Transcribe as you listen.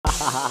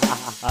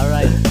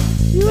Alright,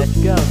 let's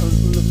go.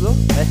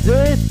 Let's do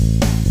it.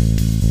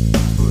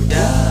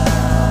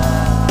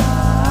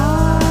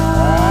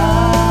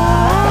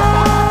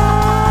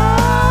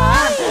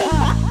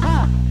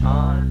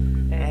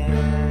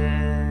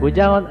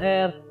 Bujang on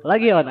air,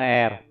 lagi on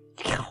air.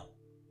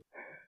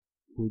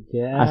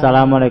 Bujang.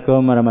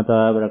 Assalamualaikum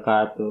warahmatullahi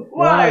wabarakatuh.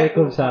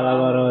 Waalaikumsalam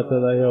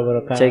warahmatullahi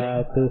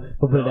wabarakatuh.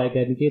 Perbedaan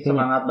kita.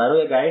 Semangat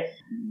baru ya guys.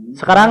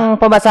 Sekarang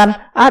pembahasan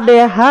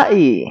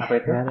ADHI. Apa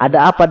itu? Ada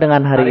apa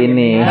dengan hari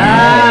ini?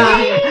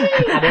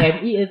 Ada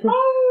MI itu.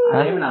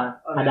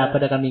 Ada apa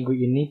dengan minggu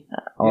ini?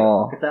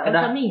 Oh, Kita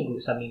ada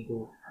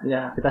Saminggu.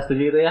 ya, kita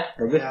setuju itu ya.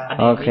 Bagus.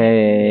 oke.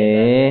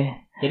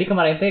 Jadi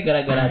kemarin teh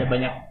gara-gara ada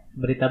banyak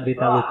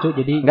berita-berita lucu,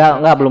 jadi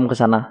Enggak belum ke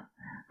sana.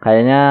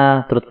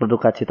 Kayaknya turut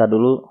berduka cita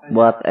dulu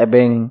buat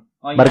Ebeng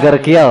Burger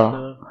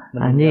Kill.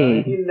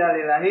 Anjing.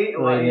 Innalillahi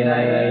wa inna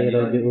ilaihi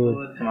raji'un.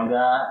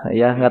 Semoga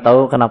Ya nggak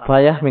tahu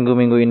kenapa ya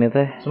minggu-minggu ini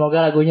teh.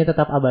 Semoga lagunya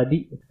tetap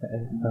abadi,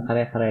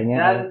 karya-karyanya.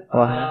 Dan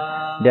Wah,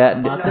 dia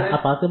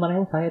Apa tuh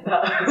mana yang saya tuh?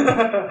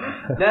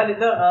 dan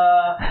itu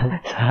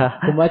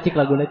Kumaha cik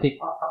laguna cik.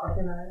 apa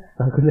sih namanya?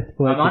 Laguna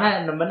cik. mana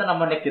bener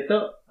lamun dek itu,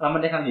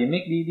 lamun dek kan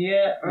gimmick di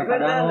dia.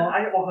 Kadang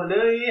Ayo oh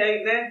deui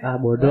aing teh. Ah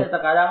bodoh.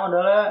 kadang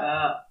udah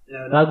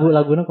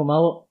Lagu-laguna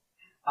kumaha?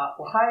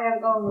 Aku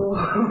sayang kamu.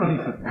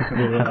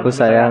 aku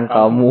sayang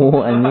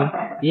kamu anjing.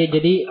 Iya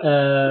jadi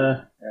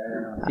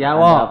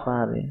Siawo. Apa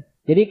hari?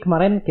 jadi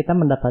kemarin kita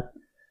mendapat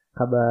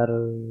kabar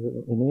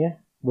ini ya,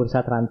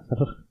 bursa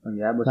transfer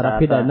Ya,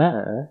 narapidana.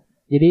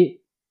 Jadi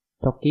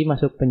Coki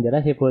masuk penjara,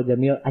 Saiful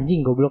Jamil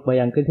anjing goblok,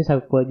 bayangkeun si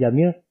Saiful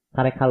Jamil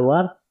karek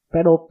keluar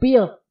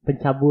pedofil,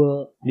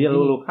 pencabul. Dia Anjing.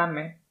 lulukan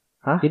ya.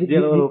 Hah? Jadi Dia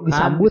lulukan,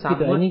 disambut gitu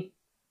disambut. anjing.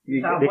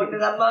 Sambut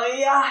dengan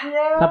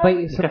meriahnya. Sampai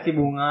Dikasih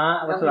bunga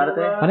apa suara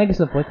teh. mana geus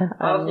lepocan?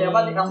 Kalau siapa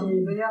dikasih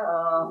itunya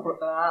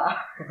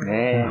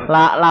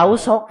Lau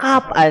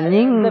sokap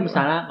anjing. Itu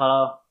misalnya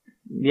kalau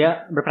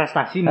dia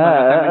berprestasi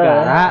membanggakan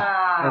negara,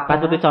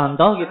 patut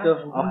dicontoh gitu.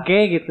 Oke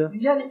gitu.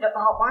 Dia tidak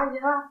tahu apa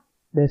aja.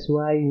 That's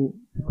why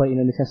people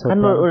Indonesia so Kan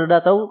proud.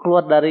 udah tahu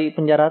keluar dari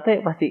penjara teh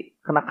pasti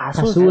kena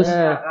kasus. Kasus.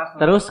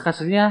 Terus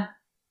kasusnya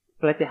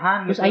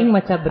pelecehan. Terus gitu. aing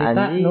maca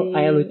berita Anjing. nu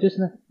aya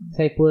lucusna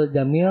Saiful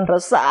Jamil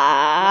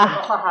Resah.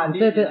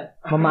 itu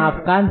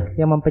memaafkan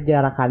yang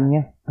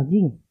mempenjarakannya.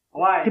 Anjing.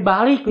 Why?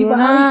 Dibalik,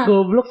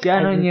 Goblok Si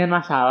anu anjing. nyeun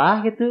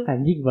masalah gitu.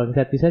 Anjing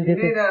bangsat pisan Ini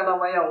teh.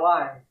 namanya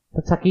why?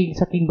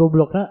 Saking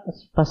goblokna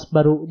pas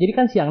baru jadi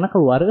kan siangna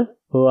keluar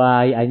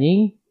wah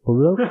anjing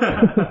goblok.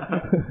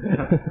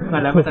 Enggak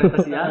ada masalah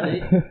sosial jadi.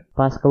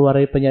 Pas keluar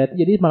dari penjara itu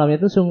jadi malamnya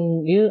tuh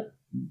langsung ieu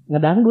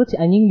ngedangdut si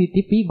anjing di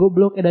TV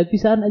goblok edan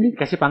pisan anjing.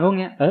 Kasih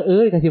panggungnya.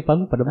 Dikasih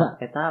panggung pada mah.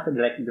 Eta apa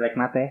jelek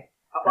nate.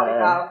 Apa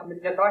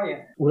contohnya?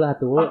 Ulah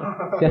tuh.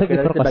 Secara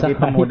Kita diperkosa sebagai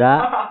pemuda,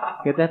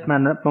 kita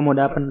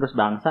pemuda penerus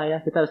bangsa ya,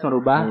 kita harus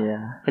merubah Iya.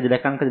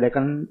 kejelekan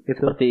itu.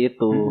 Seperti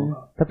itu.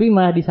 Tapi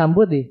malah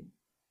disambut deh.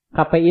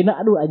 KPI-na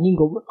aduh anjing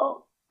goblok.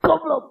 Oh,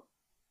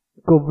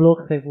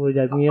 goblok Saiful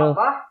Jamil.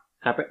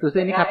 Apa? Terus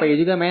ini KPI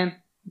juga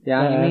men.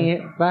 Yang ini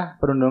apa?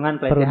 Perundungan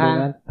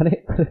pelecehan.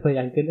 Perundungan.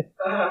 Bayangkeun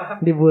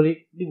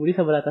dibully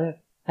sabaratanya.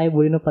 Ayo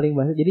bully nu paling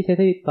banget. Jadi saya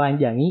tuh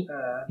ditelanjangi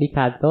di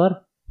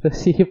kantor. Terus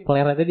si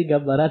player itu di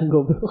gambaran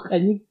goblok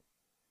anjing.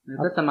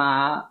 Itu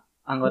sama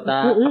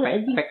anggota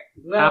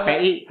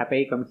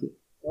KPI komisi.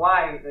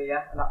 Why gitu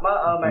ya?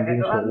 Kenapa mereka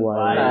itu kan?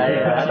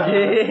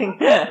 Anjing.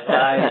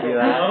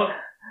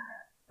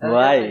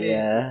 Wah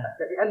ya.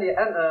 Jadi kan dia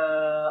kan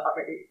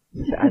API.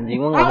 Si anjing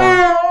mah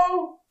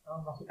ngomong.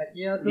 Masuk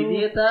aja tuh. Di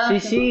dia ta.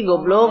 Sisi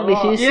goblok di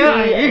sisi.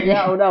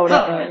 Ya udah.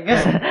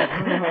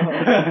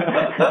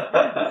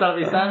 Asal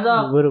pisan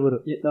sok. Buru-buru.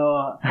 Gitu.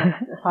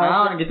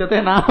 Naon gitu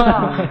teh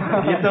naon.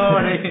 Gitu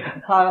nih.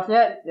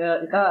 Harusnya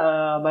kita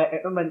baik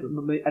itu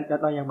memberi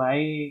contoh yang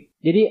baik.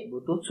 Jadi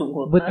Butuh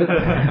sungguh. betul.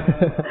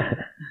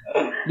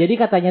 Jadi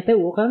katanya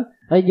tuh kan,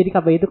 jadi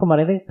KPI itu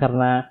kemarin tuh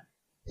karena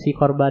si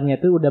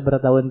korbannya tuh udah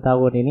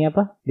bertahun-tahun ini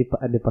apa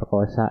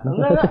diperkosa.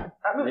 Enggak.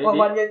 Tapi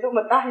korbannya itu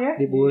betah ya.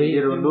 Dibully,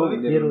 Dirundung.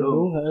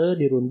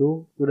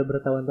 dirundung, udah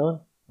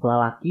bertahun-tahun.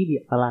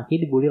 Lelaki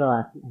dibully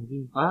lelaki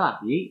anjing.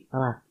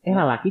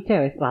 Lelaki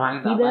cewek,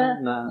 lelaki dah.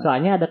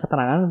 Soalnya ada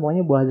keterangan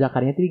semuanya buah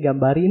zakarnya itu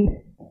digambarin.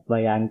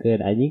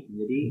 Bayangkeun anjing.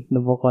 Jadi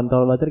Nemu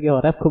kontrol motor ge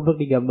orep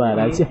goblok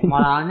digambaran sih.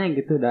 moralnya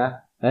gitu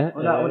dah.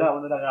 Udah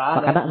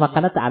enggak ada.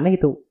 Makanya tak aneh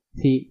gitu.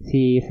 Si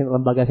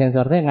lembaga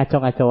sensornya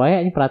ngaco-ngaco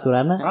wae ini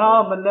peraturanna.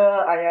 Oh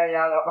bener,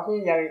 yang apa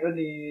sih yang itu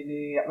di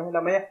apa sih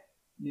namanya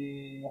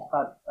di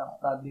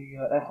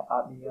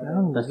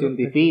Stasiun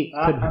TV.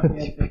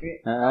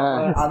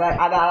 Ada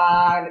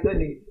lah itu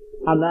di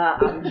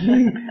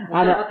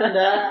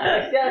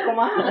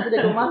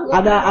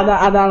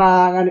ada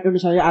larangan itu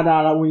misalnya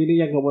ada lagu ini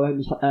yang nggak boleh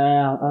bisa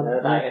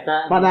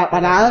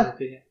padahal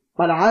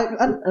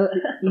kan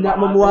tidak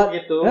membuat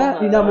gitu.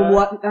 tidak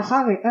membuat kita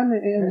sange kan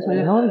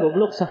misalnya Naon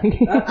goblok sange.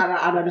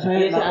 ada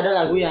misalnya Ada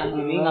lagu yang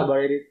ini nggak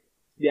boleh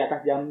di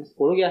atas jam 10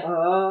 ya.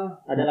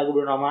 Ada lagu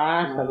Bruno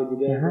Mars, lagu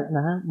juga.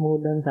 Nah,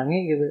 mudang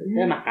sange gitu.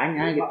 Ya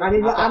makanya gitu. Makanya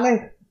gua aneh.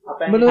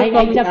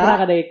 Aing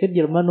pernah kadekeun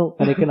jelema nu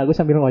kadekeun lagu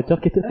sambil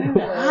ngocok gitu.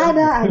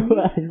 Ada.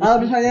 Kalau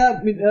misalnya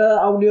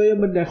audionya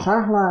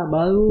mendesah lah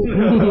baru.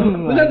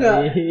 Benar enggak?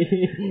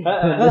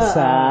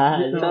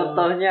 Desah.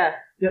 Contohnya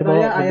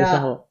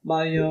aya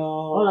Bayo.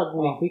 Oh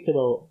lagu Wik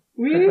coba.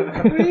 Wih.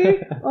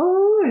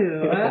 Oh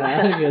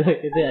iya.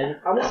 Gitu aja.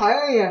 Kamu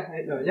kaya ya?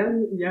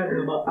 Yang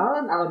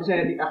bakalan kalau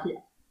misalnya dikasih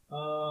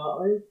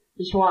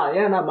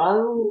visualnya nah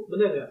baru.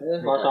 Benar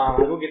enggak? Soal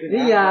lagu gitu.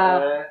 Iya.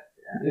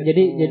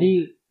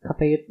 Jadi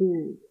KPI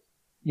itu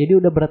jadi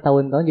udah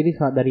bertahun-tahun, jadi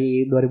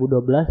dari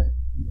 2012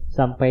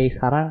 sampai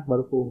sekarang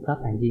baru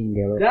keungkap anjing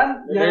gelo.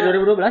 Dan dari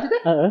 2012 itu?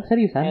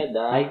 Seriusan.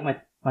 Aing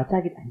maca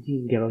gitu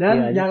anjing gelo.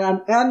 Dan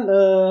jangankan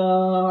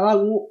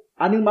lagu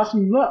anjing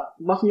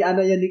masih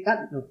ada yang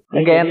dikat tuh.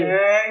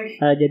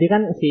 Jadi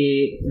kan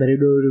dari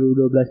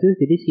 2012 itu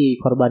jadi si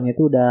korbannya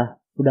itu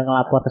udah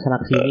ngelapor ke sana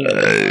sini.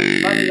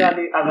 Kan enggak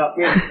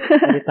ditanggapin.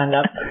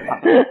 Ditanggap.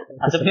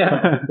 Asupnya.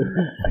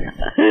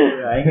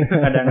 Aing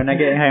kadang-kadang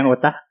ge hayang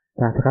otak.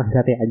 Nah, tukang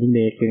sate anjing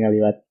deh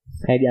ngaliwat.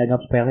 Kayak dianggap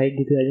sepele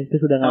gitu aja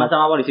terus udah ngelapor.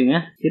 Sama polisinya.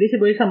 Jadi si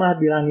polisi sama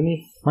bilang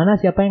ini, "Mana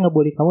siapa yang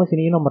ngebully kamu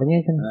sini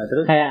nomornya?" Kan.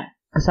 Terus kayak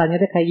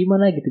kesannya tuh kayak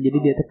gimana gitu. Jadi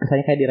dia tuh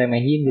kesannya kayak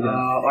diremehin gitu.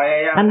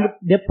 Iya. Kan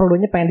dia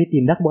perlunya pengen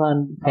ditindak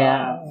bukan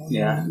kayak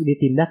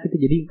ditindak gitu.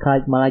 Jadi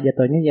malah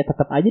jatuhnya ya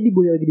tetap aja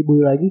dibully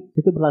lagi.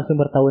 Itu berlangsung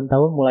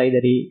bertahun-tahun mulai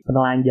dari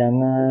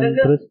penelanjangan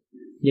terus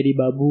jadi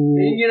babu.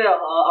 Ini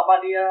apa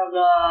dia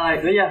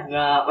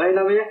enggak apa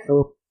namanya?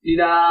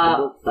 Tidak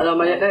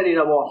namanya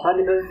tidak bosan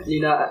itu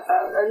tidak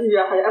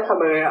ya kayak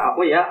sama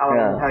apa ya kalau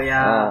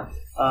misalnya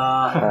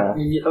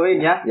ini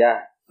ya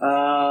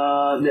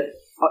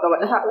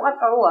otomatis aku kan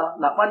tahu lah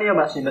kenapa dia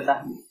masih betah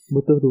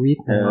butuh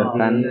duit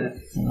kan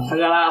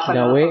segala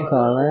gawe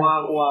soalnya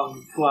uang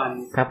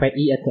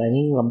KPI atau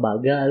anjing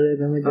lembaga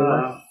namanya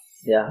jelas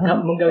ya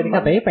menggawe di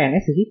KPI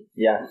PNS sih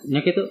ya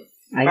nya gitu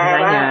aing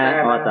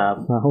nanya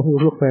mau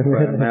dulu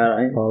PNS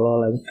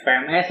tolol lagi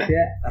PNS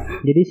ya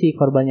jadi si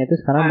korbannya itu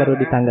sekarang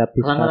baru ditanggapi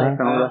sekarang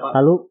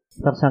lalu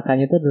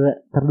tersangkanya itu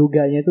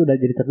terduganya itu udah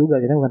jadi terduga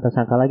kita bukan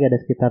tersangka lagi ada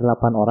sekitar 8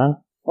 orang.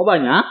 Oh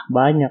banyak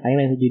aing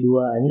lain jadi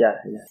 2 ya.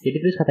 Jadi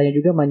terus katanya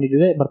juga Manju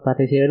juga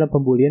berpartisipasi dalam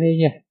pembulian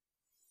ya.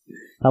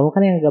 Kamu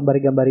kan yang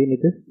gambar-gambarin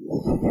itu.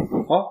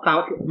 Oh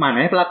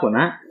mana ya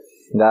pelakunya?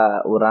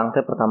 Enggak, orang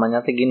teh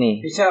pertamanya teh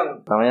gini.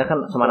 Pertamanya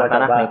kan sama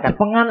anak-anak nih kan.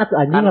 Cepengan atuh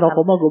anjing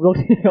ngerokok mah goblok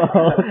sih.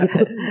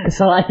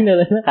 Kesalahin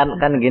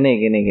kan gini.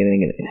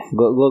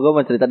 Gua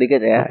mau cerita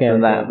dikit ya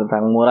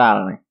tentang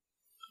mural nih.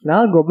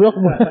 Nah, goblok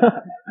mah.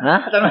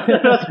 Hah?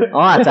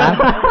 Oh, acan.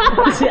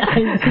 Si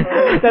anjing.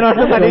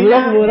 Termasuk tadi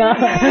goblok murah.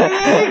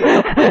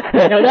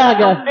 Ya udah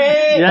agak.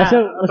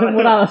 Masuk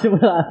mural. Masuk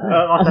mural.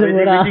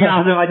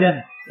 Langsung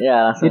aja.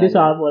 Ya, jadi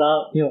soal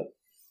mural, yuk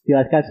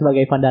jelaskan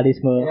sebagai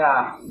vandalisme.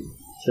 Ya.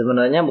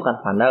 Sebenarnya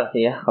bukan vandal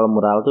sih ya. Kalau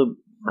mural tuh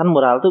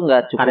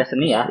nggak cukup karya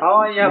seni ya.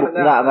 Oh iya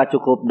benar. Nggak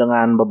cukup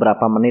dengan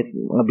beberapa menit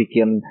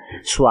ngebikin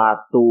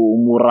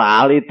suatu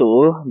mural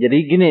itu.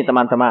 Jadi gini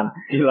teman-teman.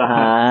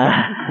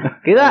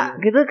 Kita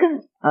kan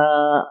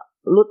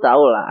lu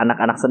tahu lah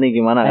anak-anak seni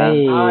gimana kan?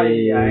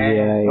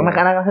 Iya.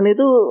 Anak-anak seni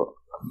itu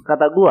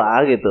kata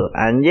gua gitu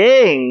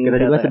anjing. Kita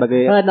juga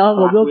sebagai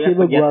goblok sih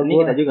gua.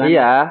 Kita juga.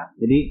 Iya.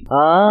 Jadi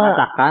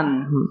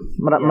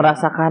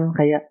merasakan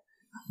kayak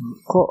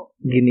kok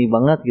gini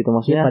banget gitu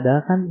maksudnya.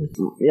 Padahal kan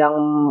yang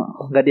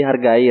nggak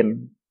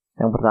dihargain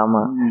yang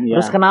pertama.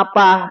 Terus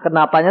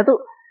kenapanya tuh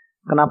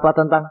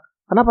kenapa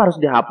harus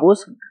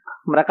dihapus?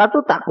 Mereka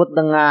tuh takut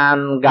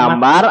dengan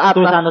gambar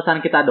atau tulisan-tulisan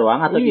kita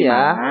doang atau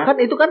gimana?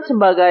 Kan itu kan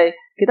sebagai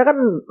kita kan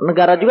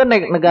negara juga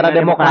negara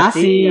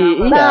demokrasi.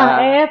 Iya.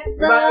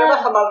 Kita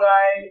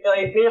sebagai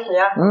kritis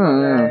ya.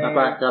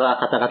 Apa salah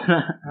kata-kata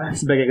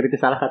sebagai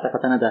kritis salah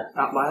kata-kata ada?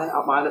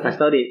 Apa ada?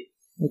 Kasih tau di.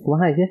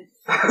 Kumaha aja.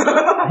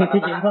 Itu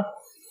jempol.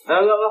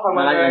 Enggak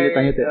sama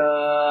ditanya itu.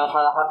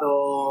 Salah satu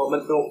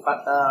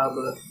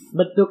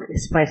bentuk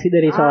ekspresi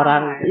dari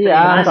seorang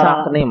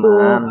seorang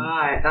seniman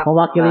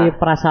mewakili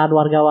perasaan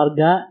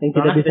warga-warga yang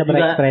tidak bisa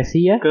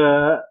berekspresi ya.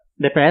 Ke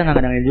DPR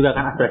ngadangin juga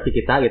kan aspirasi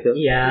kita gitu.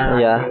 Iya.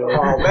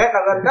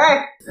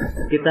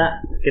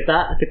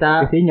 Kita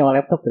sih nyawa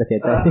laptop berarti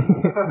itu.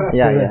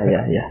 Iya.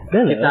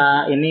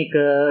 Kita ini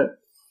ke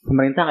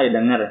pemerintah nggak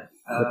didengar.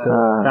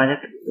 Betul. Soalnya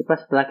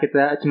setelah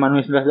kita cuma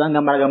nulis doang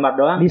gambar-gambar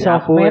doang di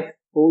sosmed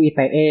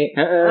UITE.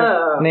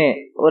 Nih,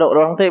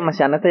 orang tuh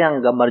masih aneh tuh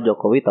yang gambar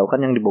Jokowi tahu kan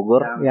yang di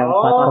Bogor yang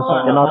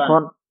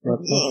nonton.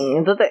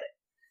 Itu teh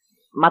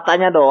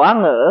matanya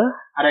doang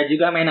Ada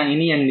juga mainan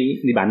ini yang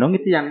di Bandung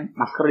itu yang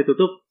masker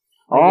ditutup.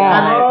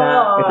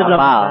 Itu belum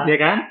dia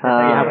kan?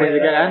 Apa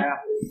juga kan?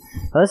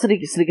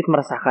 Sedikit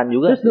merasakan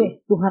juga terus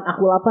sih. Tuhan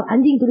aku lapar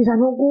anjing tulisan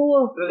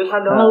aku.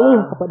 Tulisan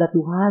doang kepada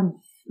Tuhan.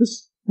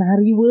 Terus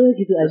nari we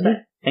gitu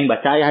aja. Yang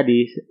baca ya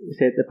di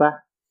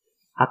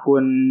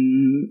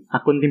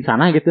akun tim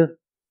sana gitu.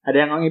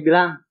 Ada yang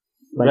bilang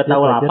udah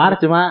tahu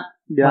lapar cuma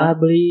malah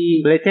beli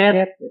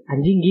chat.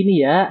 Anjing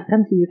gini ya,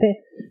 kan si teh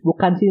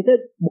bukan si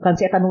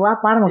eta nu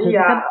lapar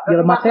maksudnya kan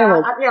jelema teh lo.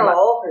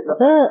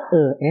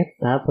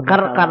 Eta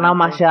karena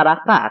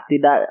masyarakat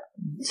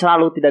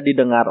selalu tidak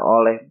didengar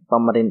oleh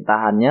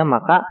pemerintahannya,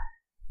 maka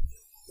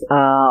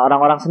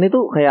orang-orang seni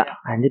tuh kayak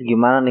anjir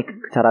gimana nih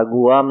cara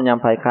gua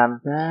menyampaikan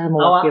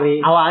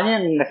mewakili. Awalnya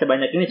nggak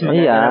sebanyak ini,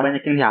 sebenarnya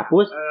banyak yang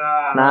dihapus.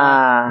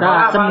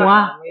 Nah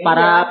semua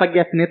para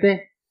pegiat seni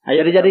teh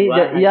jadi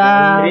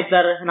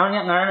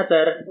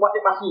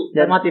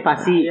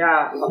motivasi.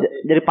 Ya.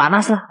 Jadi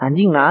panas lah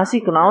anjing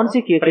sih kenaon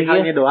sih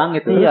kayaknya doang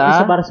gitu. Iya.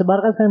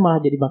 Sebar-sebar kan saya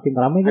malah jadi makin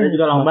ramai kan. Ada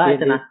juga lomba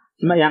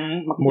cuma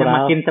yang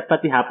makin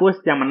cepat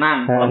dihapus yang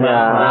menang.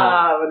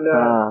 Benar.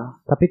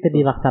 Tapi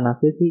tadi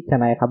dilaksanakan sih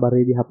karena ya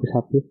kabarnya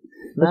dihapus-hapus.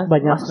 Terus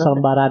banyak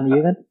selembaran gitu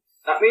kan.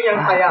 Tapi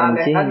yang saya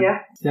anehkan ya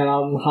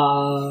dalam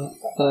hal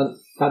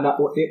tanda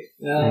kutip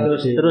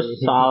terus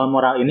soal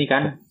moral ini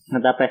kan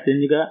kata presiden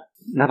juga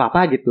nggak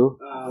apa-apa gitu.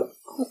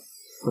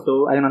 Waktu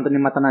ada nonton di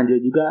Mata Najwa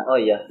juga. Oh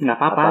iya.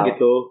 Nggak apa-apa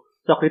gitu.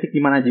 So kritik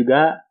gimana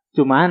juga.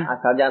 Cuman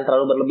asal jangan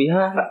terlalu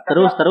berlebihan.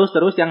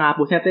 Terus yang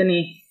hapusnya teh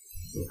nih.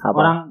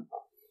 Orang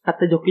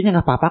kata jokinya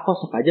nggak apa-apa kok,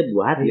 sok aja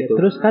buat gitu.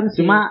 Terus kan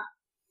cuma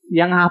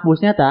yang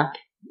hapusnya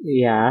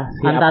iya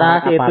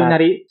antara si itu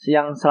nyari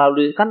yang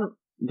selalu kan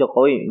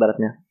Jokowi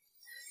ibaratnya.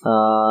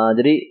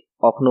 Jadi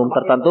oknum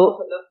tertentu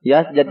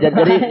ya jadi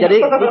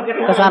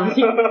kesan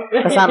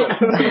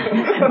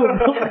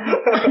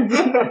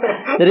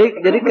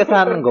jadi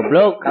kesan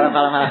goblok kalau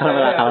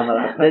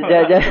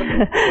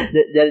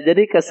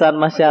jadi kesan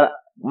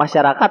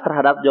masyarakat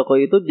terhadap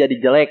Jokowi itu jadi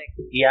jelek.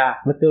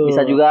 Iya, betul.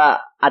 Bisa juga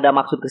ada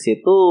maksud ke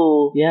situ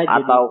ya,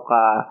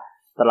 ataukah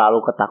terlalu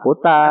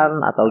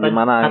ketakutan atau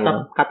gimana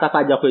kata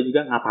Pak Jokowi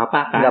juga nggak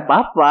apa-apa kan. Nggak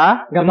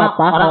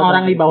apa-apa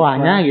orang-orang di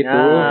bawahnya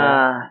gitu.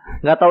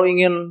 Nggak tahu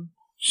ingin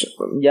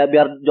ya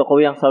biar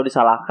Jokowi yang selalu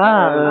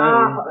disalahkan.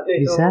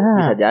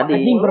 Bisa jadi.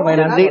 Anjing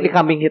permainan di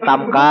kambing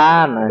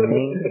hitamkan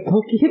anjing. Oh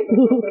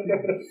gitu.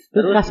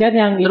 Terus kasihan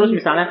yang terus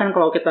misalnya kan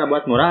kalau kita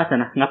buat murah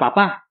sana nggak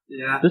apa-apa.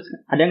 Ya. Terus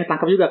ada yang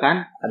ditangkap juga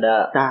kan?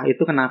 Ada. Nah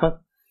itu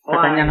kenapa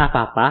katanya nggak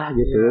apa-apa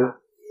gitu.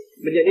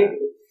 Menjadi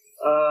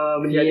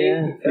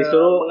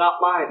disuruh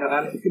mengapa itu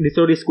kan?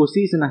 Disuruh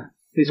diskusi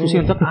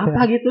untuk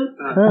apa gitu?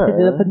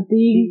 Tidak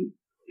penting.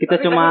 Kita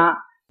cuma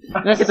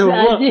nggak gitu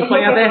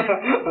pokoknya teh.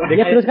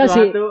 Ya terus kan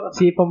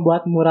si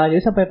pembuat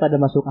muralnya sampai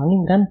pada masuk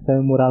angin kan,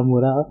 sampai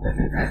mural.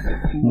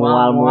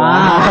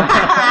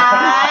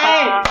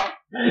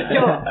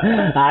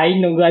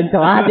 Aing nungguan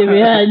celah deh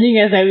ya anjing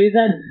ya saya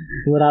bisa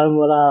mural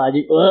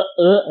anjing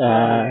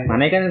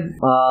mana kan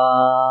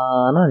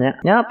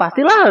ya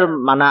pastilah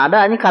mana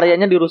ada anjing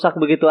karyanya dirusak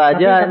begitu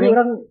aja. Tapi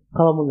orang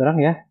kalau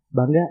menyerang ya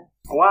bangga.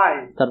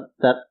 Why?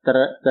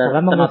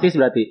 Ternotis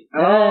berarti.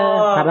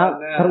 Karena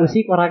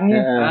terusik orangnya.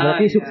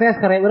 Berarti sukses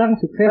karya orang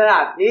sukses.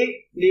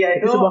 Berarti dia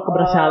itu sebuah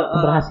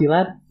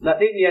keberhasilan.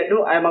 Berarti dia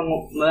itu emang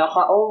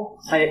merasa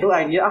saya itu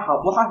aja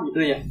hapus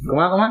gitu ya.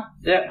 Kemana?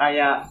 Ya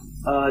kayak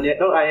dia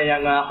tuh kayak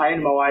yang ngerasain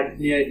bahwa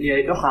dia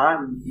itu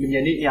salah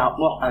menjadi ya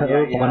hapus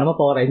kayak. Pokoknya mah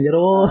Power Ranger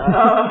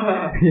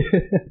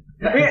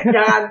Tapi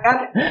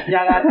jangankan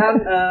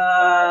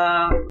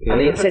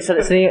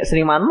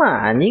sering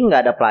mah anjing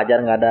nggak ada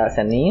pelajar nggak ada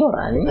senior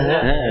anjing.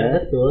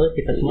 Betul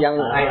kita semua yang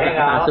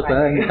masuk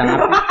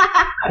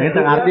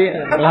kita ngerti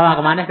lama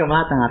kemana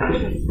ngerti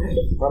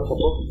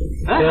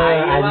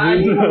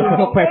anjing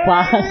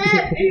kepepas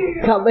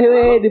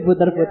KBW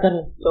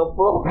diputar-putar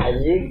sopo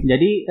anjing.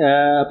 Jadi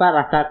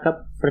rasa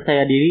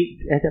kepercayaan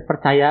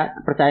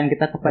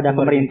kita kepada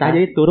pemerintah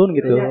jadi turun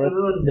gitu.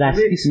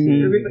 Drastis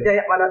lebih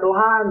percaya pada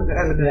Tuhan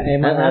kan.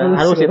 Emang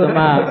harus itu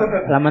mah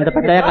lamun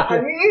terpercaya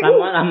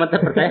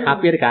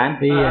kafir kan.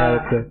 Iya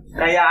betul.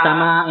 Kayak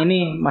sama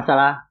ini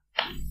masalah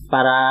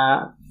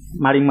para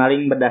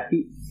maling-maling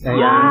berdasi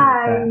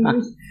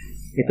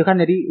itu kan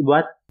jadi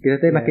buat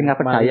kita tuh makin nggak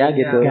percaya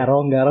gitu.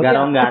 Garong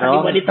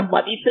di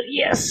tempat itu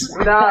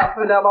sudah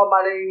mau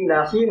maling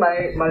nasi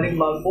maling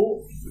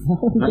bangku.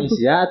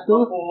 Manusia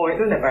tuh. Oh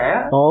itu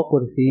DPR. Oh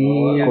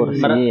kursi ya.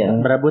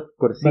 Berebut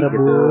kursi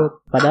gitu.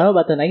 Padahal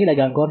batan lagi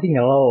dagang kursi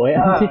nyelo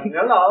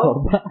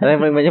Nyelo. Karena yang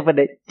paling banyak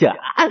pada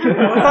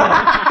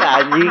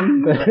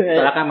anjing.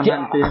 Soalnya kan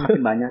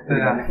makin banyak.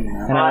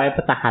 Karena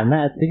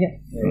petahana artinya.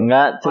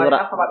 Enggak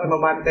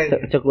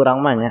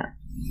kurang banyak.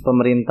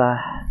 Pemerintah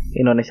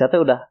Indonesia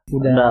tuh udah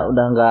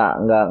enggak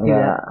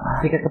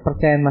tingkat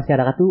kepercayaan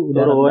masyarakat tuh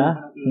udah turun.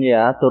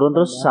 Iya, turun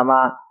terus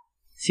sama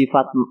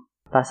sifat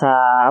rasa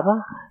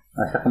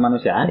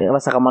kemanusiaan. Ya,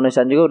 rasa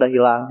kemanusiaan juga udah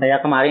hilang.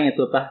 Kayak kemarin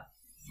itu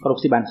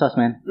korupsi bansos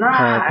men.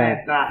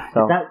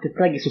 Kita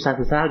lagi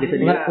susah-susah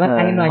gitu.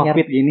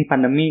 Covid gini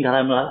pandemi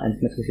karena melawan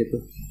ke situ.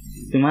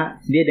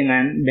 Cuma dia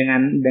dengan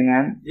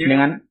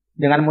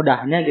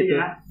mudahnya gitu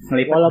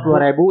melipat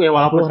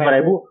walaupun 10.000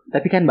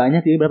 tapi kan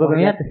banyak sih berapa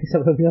miliar?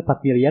 Sebelumnya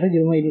 4 miliar di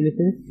rumah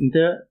Indonesia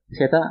itu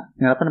saya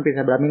ngelapan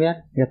sampai berapa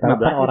miliar ya per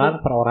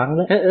orang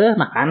lah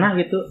makana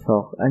gitu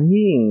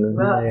anjing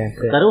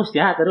terus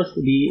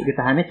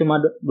ditahannya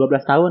cuma 12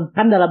 tahun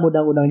kan dalam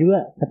undang-undang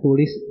juga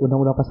tertulis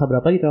undang-undang pasal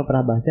berapa gitu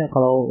pernah baca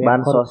kalau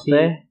bansos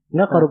teh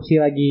Enggak korupsi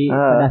lagi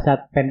pada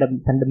saat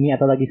pandemi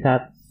atau lagi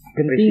saat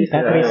genting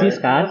kan,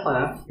 krisis kan.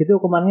 Itu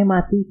hukumannya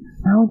mati.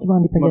 Nah,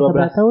 cuma dipenjara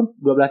berapa tahun?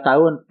 12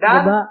 tahun.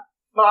 Coba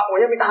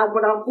pelakunya minta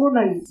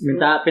ampunan.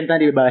 Minta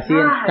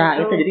dibebasin.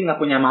 Itu jadi enggak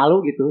punya malu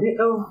gitu.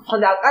 Itu.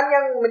 Sedangkan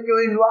yang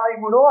mencuri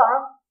 2.000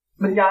 doang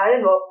penjaranya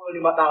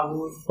 25 tahun.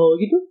 Oh,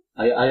 gitu?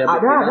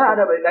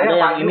 Ada beritanya. Ada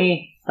yang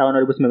ini tahun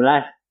 2019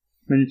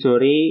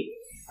 mencuri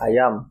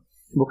ayam.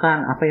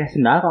 Bukan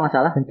sendal kalau nggak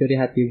salah, mencuri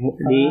hatimu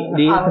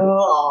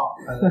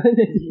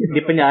di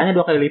penjaranya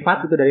 2 kali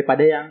lipat itu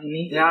daripada yang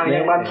ini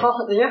yang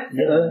bansos katanya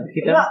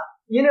kita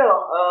gini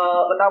loh,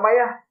 pertama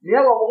ya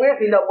dia ngomongnya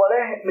tidak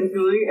boleh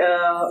mencuri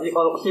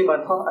korupsi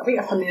bansos, tapi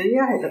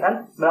sendirinya gitu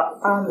kan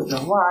melakukan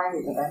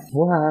gitu kan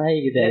why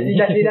gitu ya,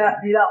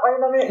 tidak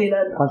apa namanya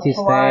tidak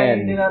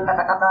konsisten dengan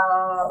kata-kata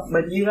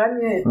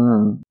bajingannya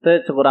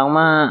itu kurang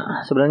mah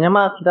sebenarnya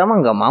mah kita mah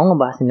nggak mau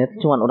ngebahas ini,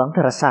 cuman orang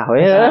resah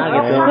gitu.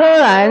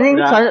 Ini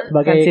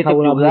sebagai sensitif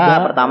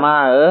juga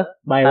pertama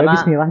karena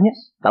bismillahnya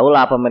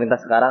tahulah pemerintah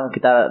sekarang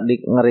kita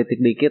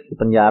ngeritik dikit di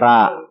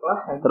penjara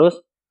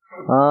terus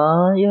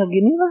ya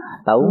gini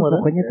lah tahu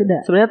pokoknya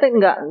tidak sebenarnya teh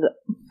enggak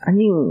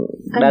anjing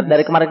kan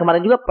dari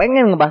kemarin-kemarin juga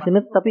pengen ngebahas ini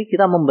tapi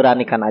kita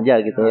memberanikan aja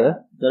gitu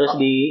ya. Terus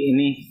di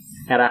ini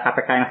era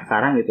KPK yang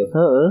sekarang gitu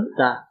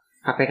nah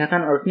KPK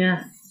kan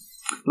harusnya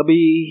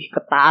lebih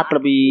ketat,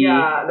 lebih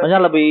maksudnya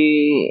lebih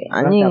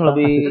anjing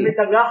lebih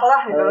tegas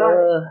lah gitu lah.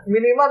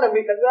 Minimal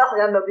lebih tegas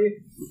ya,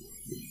 lebih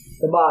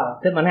tebal.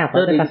 Itu mana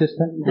apa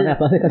kasusnya?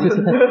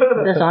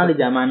 Itu soal di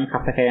zaman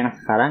KPK yang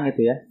sekarang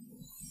gitu ya.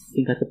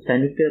 Tingkat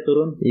kepercayaan kita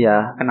turun.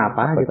 Iya.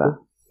 Kenapa gitu?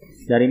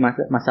 Dari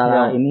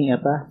masalah ini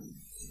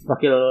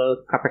wakil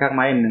KPK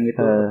kemarin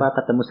gitu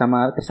ketemu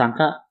sama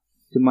tersangka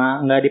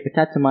cuma nggak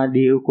dipecat, cuma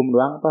dihukum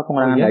doang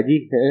pengurangan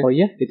gaji. Oh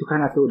iya? Itu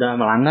kan udah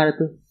melanggar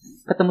itu.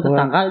 Ketemu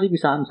tersangka itu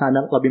bisa ada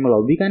lebih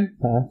melobi kan?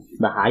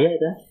 Bahaya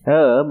itu.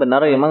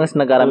 Benar emang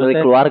negara milik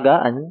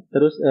keluarga anjing.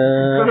 Terus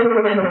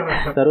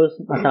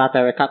masalah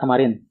TWK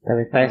kemarin.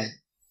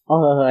 tes.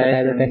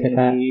 Tes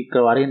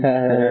dikeluarin.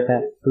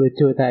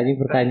 Lucu tadi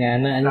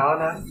pertanyaannya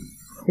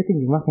itu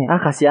gimana?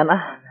 Kasihan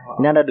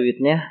ini ada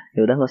duitnya, ya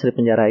udah nggak usah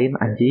dipenjarain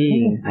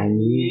anjing.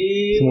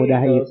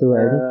 Semudah itu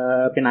aja.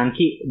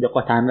 Pinangki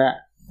Joko Chandra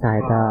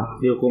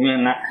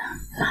dihukumnya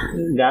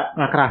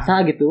nggak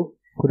kerasa gitu.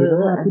 Kudu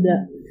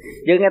tidak.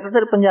 Jeung eta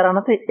teh penjara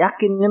nanti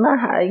yakin ngeunah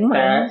aing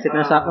mah.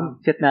 Sitna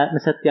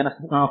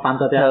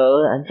Novanto teh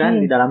kan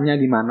di dalamnya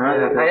gimana?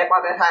 Kayak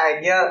Vanessa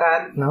Angel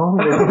kan.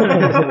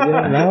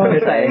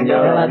 Vanessa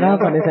Angel.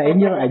 Vanessa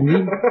Angel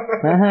anjing.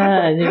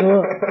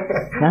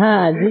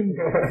 Anjing.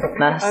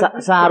 Nah,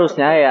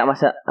 seharusnya ya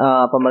masa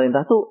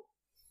pemerintah tuh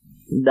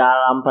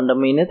dalam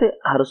pandemi ini tuh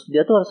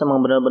dia tuh harus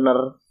emang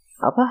benar-benar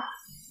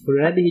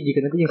Sebenarnya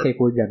dihijikan itu yang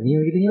Saiful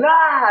Jamil gitu ya.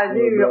 Lah,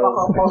 anjing enggak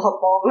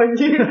pakal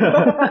anjing.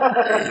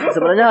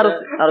 Sebenarnya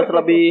harus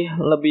lebih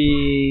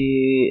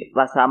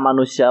rasa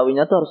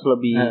manusiawinya tuh harus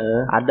lebih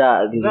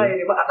ada gitu. Nah,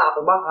 ini mah kata apa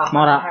Bang?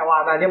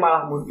 Hewan aja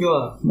malah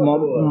muncul.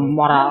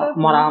 Moral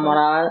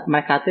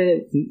mereka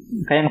tuh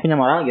kayak punya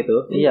moral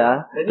gitu.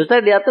 Iya. Terus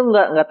dia tuh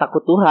enggak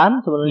takut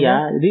Tuhan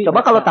sebenarnya. Iya,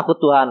 coba kalau takut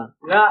Tuhan.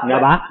 Enggak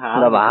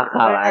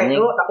bakal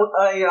anjing. Itu takut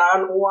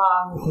kehilangan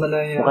uang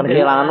sebenarnya. Bukan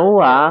kehilangan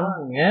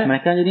uang.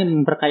 Mereka jadi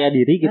memperkaya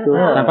diri gitu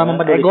tanpa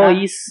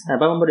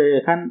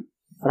mempedulikan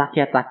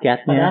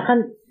rakyat-rakyatnya. Padahal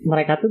kan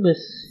mereka tuh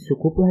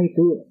cukup lah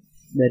itu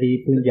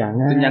dari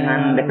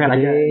tunjangan DPR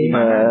aja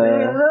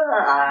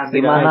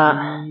gimana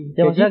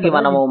ya maksudnya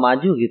gimana mau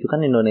maju gitu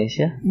kan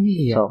Indonesia.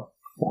 Iya.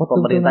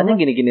 Pemerintahnya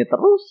gini-gini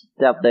terus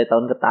setiap dari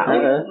tahun ke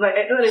tahun.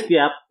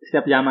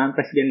 Setiap zaman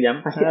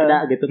presiden pasti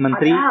ada gitu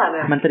menteri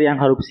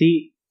yang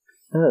korupsi.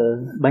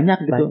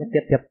 Banyak gitu.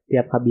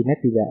 Tiap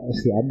kabinet juga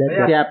mesti ada.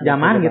 Tiap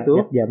zaman gitu.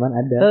 Tiap zaman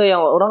ada.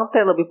 Yang orang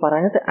teh lebih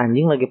parahnya teh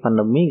anjing lagi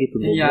pandemi gitu.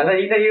 Iya,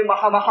 dari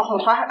masa-masa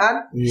susah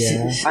kan.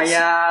 Iya.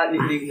 Kayak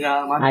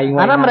ditinggal mati.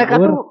 Karena mereka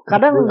tuh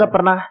kadang nggak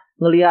pernah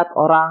ngelihat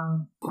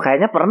orang,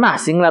 kayaknya pernah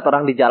sih ngeliat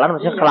orang di jalan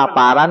maksudnya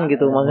kelaparan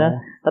gitu maksudnya.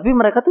 Tapi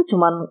mereka tuh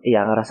cuman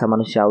ngerasa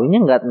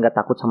manusiawinya nggak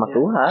takut sama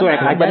Tuhan.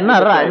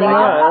 Bener anjing.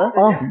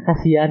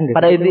 Kasihan gitu.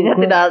 Pada intinya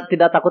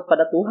tidak takut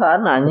pada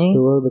Tuhan anjing.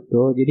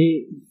 Betul.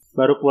 Jadi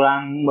baru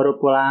pulang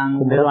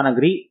dari luar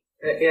negeri.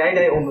 Iya,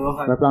 dari umroh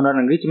kan. Baru pulang dari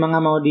luar negeri cuma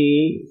nggak mau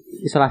di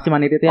isolasi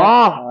mandiri ya.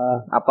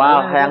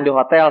 Yang di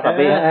hotel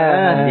tapi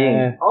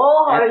anjing.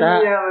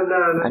 Iya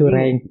benar.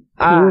 Cureng.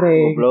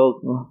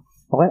 Goblok.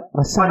 Pokoknya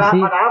resah sih.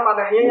 Padahal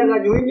manehnya yang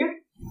ngajuin ya.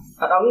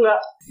 Atau enggak?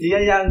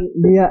 Dia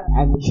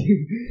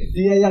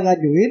yang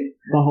ngajuin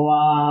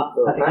bahwa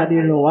ketika di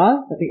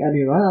luar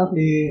harus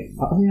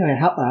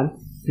rehab kan.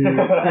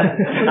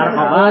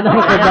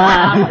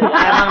 Narkoba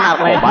Emang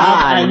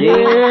narkoba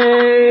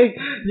anjing.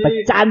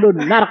 Pecandu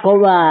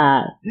narkoba.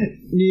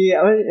 Di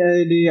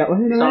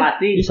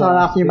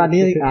isolasi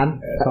mandiri kan.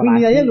 Tapi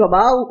dia nggak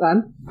mau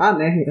kan.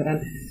 Aneh gitu kan.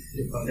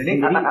 Jadi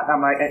kata-kata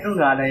mereka itu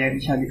nggak ada yang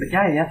bisa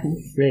dipercaya sih.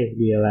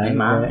 Gila.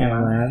 Emang.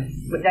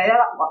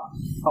 Percayalah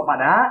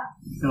kepada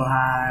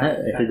Tuhan.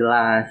 Itu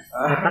jelas.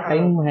 Eta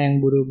kayak yang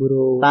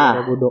buru-buru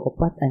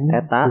opat anjing.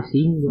 Eta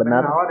pusing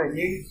benar.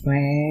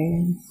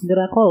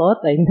 Gerak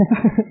kolot aing.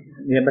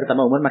 ya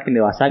bertambah umur makin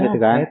dewasa gitu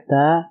kan.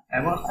 Eta.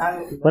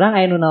 Orang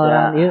aya nu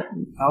nawaran ieu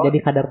jadi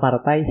kader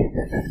partai.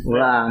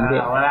 Ulang.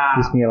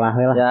 Bismillah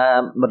we lah. Ya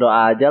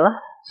berdoa aja lah.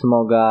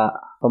 Semoga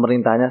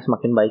pemerintahnya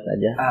semakin baik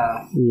aja.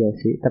 Iya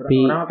sih,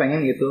 tapi orang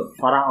pengen gitu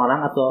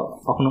orang-orang atau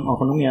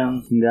oknum-oknum yang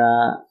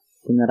enggak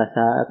punya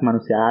rasa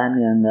kemanusiaan,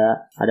 yang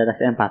enggak ada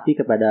rasa empati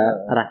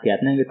kepada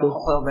rakyatnya gitu.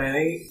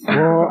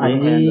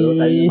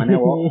 Anjing. Mana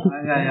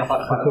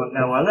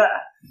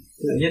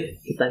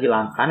kita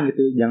hilangkan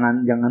gitu.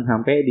 Jangan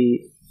sampai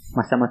di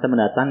masa-masa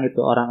mendatang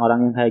gitu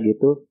orang-orang yang kayak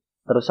gitu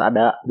terus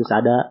ada.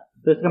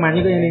 Terus kemarin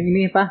juga yang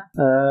ini Pak,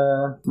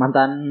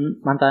 mantan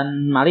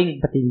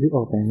maling petinju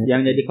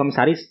yang jadi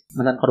komisaris,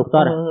 mantan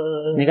koruptor.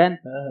 Ini kan.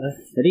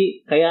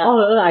 Jadi kayak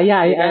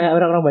aya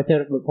orang-orang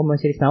baca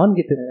komisaris naon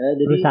gitu.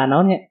 Perusahaan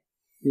naon ya.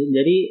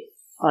 Jadi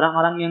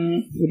orang-orang yang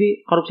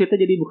jadi korupsi itu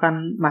jadi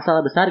bukan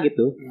masalah besar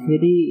gitu.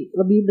 Jadi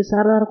lebih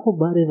besar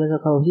narkoba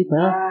daripada korupsi,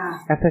 Pak.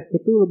 Efek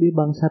itu lebih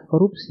bangsat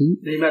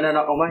korupsi. Daripada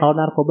narkoba. Kalau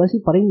narkoba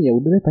sih paling ya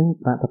udah paling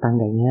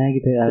tetangganya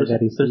gitu ya.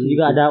 Terus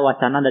juga ada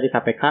wacana dari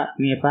KPK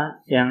ini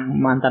Pak, yang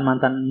mantan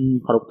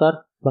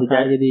koruptor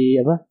bakal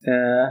jadi apa?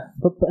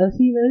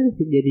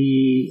 Jadi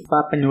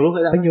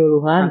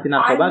penyuluhan anti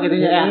narkoba gitu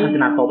ya, anti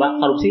narkoba,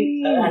 korupsi,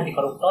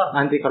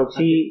 anti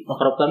korupsi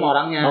koruptor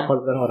orangnya.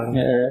 Koruptor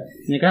orangnya.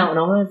 Ini kan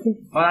orang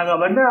enggak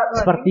benar.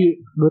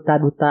 Seperti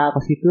duta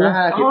kos itu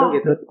lah.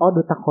 Gitu.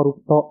 Duta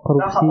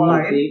korupsi.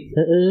 Anjing.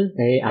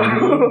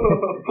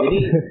 Jadi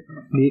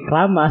di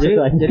Kramas itu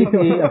aja.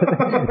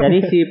 Jadi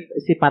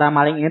si para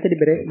maling ini tuh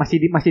masih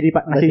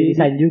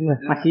disanjung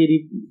lah.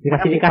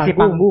 Dikasih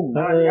panggung.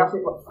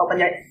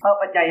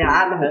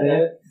 Kepercayaan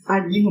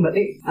anjing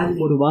berarti anjing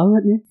bodoh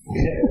banget ya.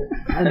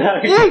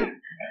 Anjing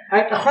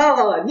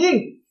kesal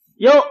anjing.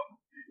 Yuk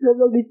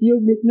goblok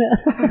dicium dikna.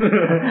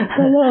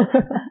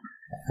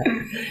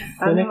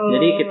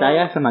 Jadi kita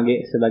ya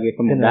sebagai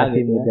pemuda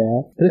gitu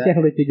ya. Terus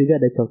yang lucu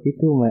juga ada Coki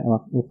tuh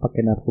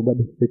pakai narkoba,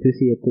 lucu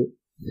sih itu.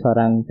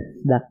 Seorang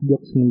dark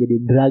jokes menjadi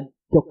drug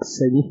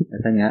jokes aja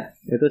katanya.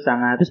 Itu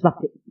sangat terus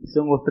pakai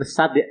sungguh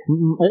tersesat ya.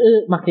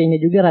 Makainya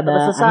juga rada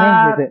tersesat. Aneh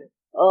gitu.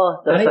 Oh,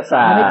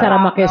 tersesat. Ini cara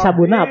pakai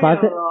sabuna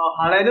apa tuh?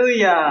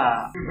 Haleluya.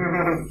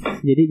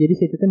 Jadi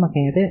situ teh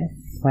makanya teh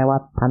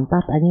lewat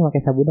pantat anjing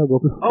pakai sabuna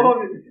goblok. Oh,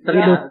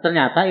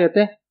 ternyata ya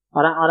teh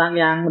orang-orang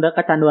yang udah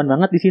kecanduan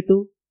banget di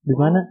situ. Di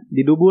mana?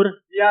 Di dubur.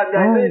 Iya,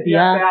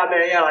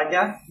 PHB-nya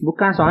aja.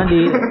 Bukan,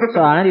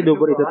 soalnya di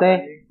dubur itu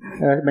teh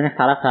banyak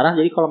saraf-saraf,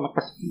 jadi kalau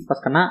pas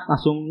kena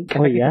langsung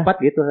efeknya cepat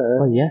gitu.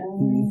 Oh iya.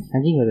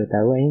 Anjing udah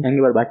tahu anjing.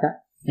 Yang baru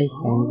baca.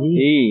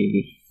 Anjing.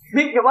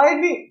 Nih,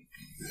 cobain nih.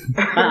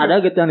 Kan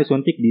ada gitu yang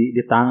disuntik di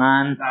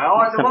tangan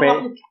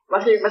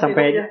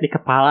sampai di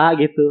kepala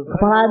gitu.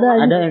 Kepala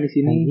ada yang di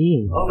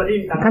sini. Oh,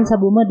 berarti kan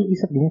sabuma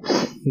diisep gitu.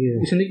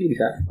 Disuntik juga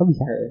bisa. Oh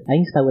bisa.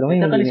 Aing setahu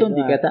namanya kan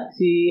disuntik kata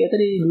si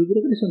tadi dulu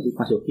kan disuntik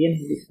masukin.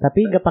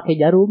 Tapi enggak pakai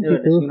jarum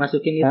gitu.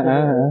 Masukin gitu.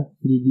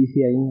 Jijik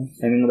sih aing.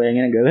 Yang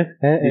ngebayangin agak.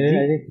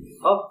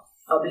 Oh,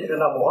 habis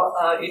kena bawa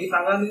ini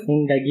tangan.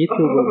 Enggak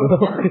gitu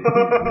goblok.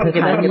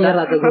 Kita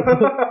atau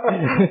goblok.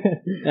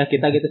 Ya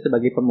kita gitu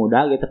sebagai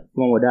pemuda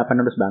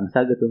penerus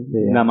bangsa gitu.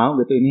 Enggak mau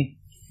gitu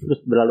ini terus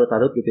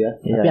berlarut-larut gitu ya.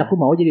 Tapi aku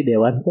mau jadi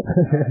dewan kok.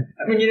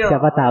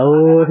 Siapa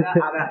tahu.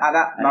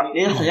 Ada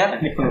notis ya.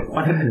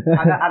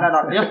 Ada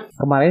notis.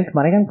 Kemarin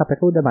kan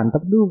KPK udah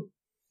mantep tuh.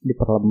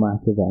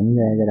 Diperlemah juga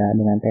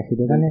dengan tes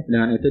itu kan ya.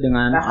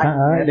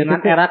 Dengan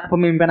era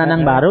kepemimpinan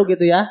yang baru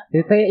gitu ya.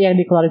 Itu yang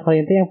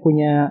dikeluarin itu yang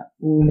punya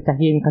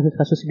mecahin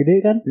kasus-kasus gede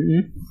kan.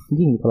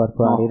 Anjing dikeluarin.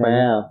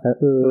 Novel.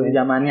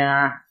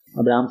 Zamannya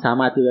Abraham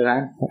Samad juga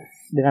kan.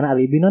 Dengan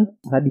alibi non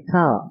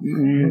radikal.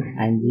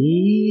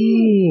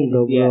 Anjing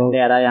goblok. Di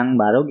era yang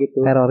baru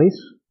gitu. Teroris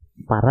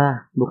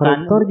parah.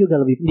 Koruptor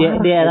juga lebih parah.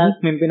 Di era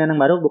kepemimpinan yang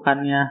baru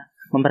bukannya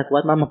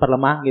memperkuat malah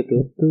memperlemah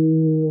gitu. Itu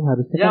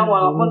harusnya ya kan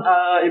walaupun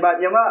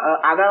ibaratnya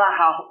mah adalah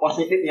hal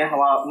positif ya,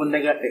 walaupun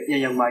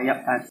negatifnya yang banyak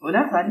kan.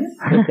 Udah kan ya.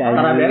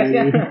 Karena beres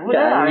ya.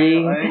 Udah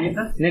gitu.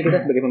 Ini kita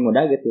sebagai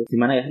pemuda gitu.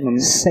 Gimana ya?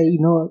 Say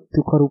no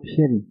to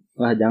corruption.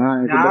 Wah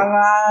jangan itu.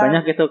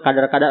 Banyak itu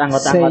kader-kader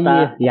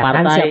anggota-anggota ya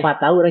partai. Kan siapa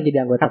tahu orang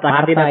jadi anggota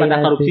partai. Kata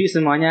tidak korupsi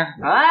semuanya.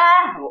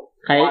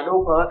 Kayak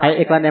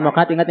iklan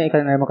Demokrat, ingat ya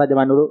iklan Demokrat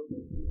zaman dulu.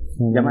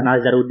 Zaman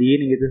Nazarudin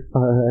gitu.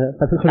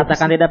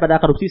 Katakan tidak pada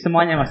korupsi,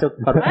 semuanya masuk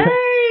korupsi.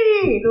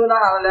 Itu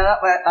lah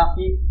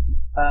tapi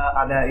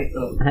ada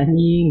itu.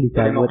 Anjing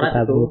dicabut.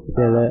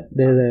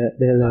 Dele.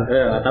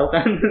 Tahu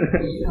kan?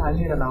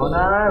 Anjing udah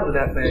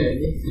udah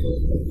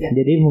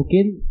Jadi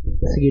mungkin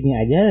segini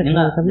aja.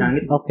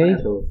 Oke.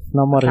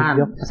 Nomor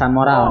pesan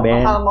moral, Ben.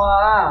 Pesan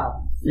moral.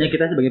 Ya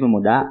kita sebagai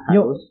pemuda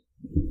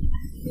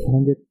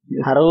lanjut.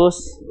 Harus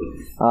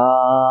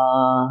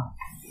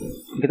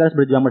kita harus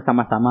berjuang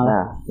bersama-sama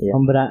lah. Ya.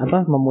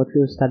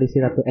 Memutus tali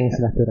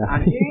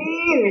silaturahmi.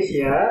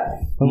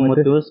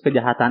 Memutus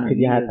kejahatan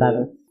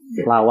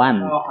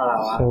lawan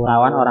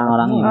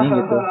orang-orang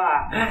ini gitu.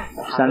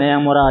 Misalnya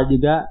yang moral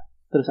juga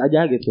terus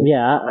aja gitu.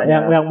 Ya,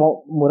 yang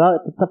mau moral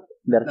tetap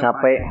biar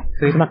capek.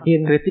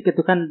 Semakin kritik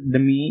itu kan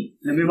demi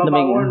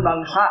membangun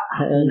bangsa,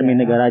 demi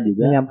negara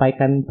juga.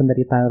 Menyampaikan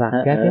penderitaan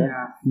rakyat ya,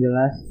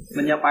 jelas.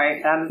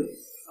 Menyampaikan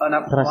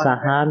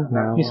keresahan.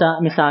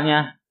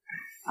 Misalnya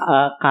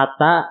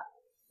kata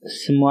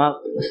semua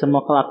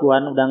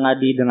kelakuan udah nggak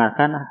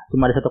didengarkan,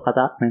 cuma ada satu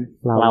kata,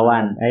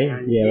 lawan.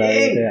 Gila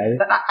itu.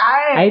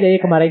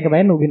 Dari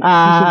kemarin nungguin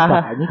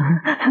sumpah aja.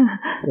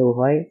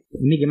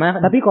 Ini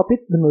gimana? Tapi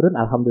Covid menurun,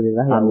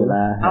 alhamdulillah.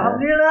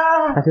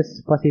 Alhamdulillah.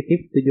 Kasus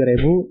positif 7.000.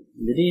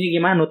 Jadi ini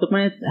gimana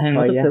nutupnya?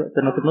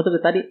 Nutup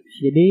tadi.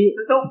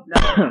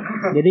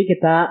 Jadi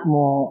kita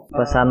mau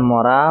pesan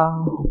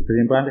moral.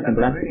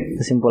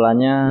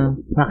 Kesimpulannya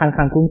makan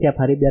kangkung tiap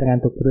hari biar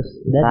ngantuk terus.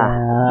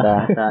 Udah.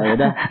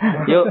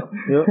 Yuk.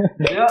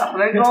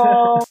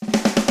 Assalamualaikum.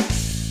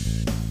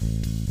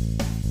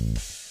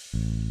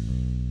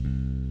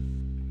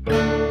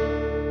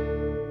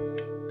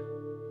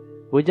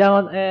 Bujang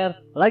on air,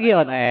 lagi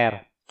on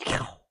air.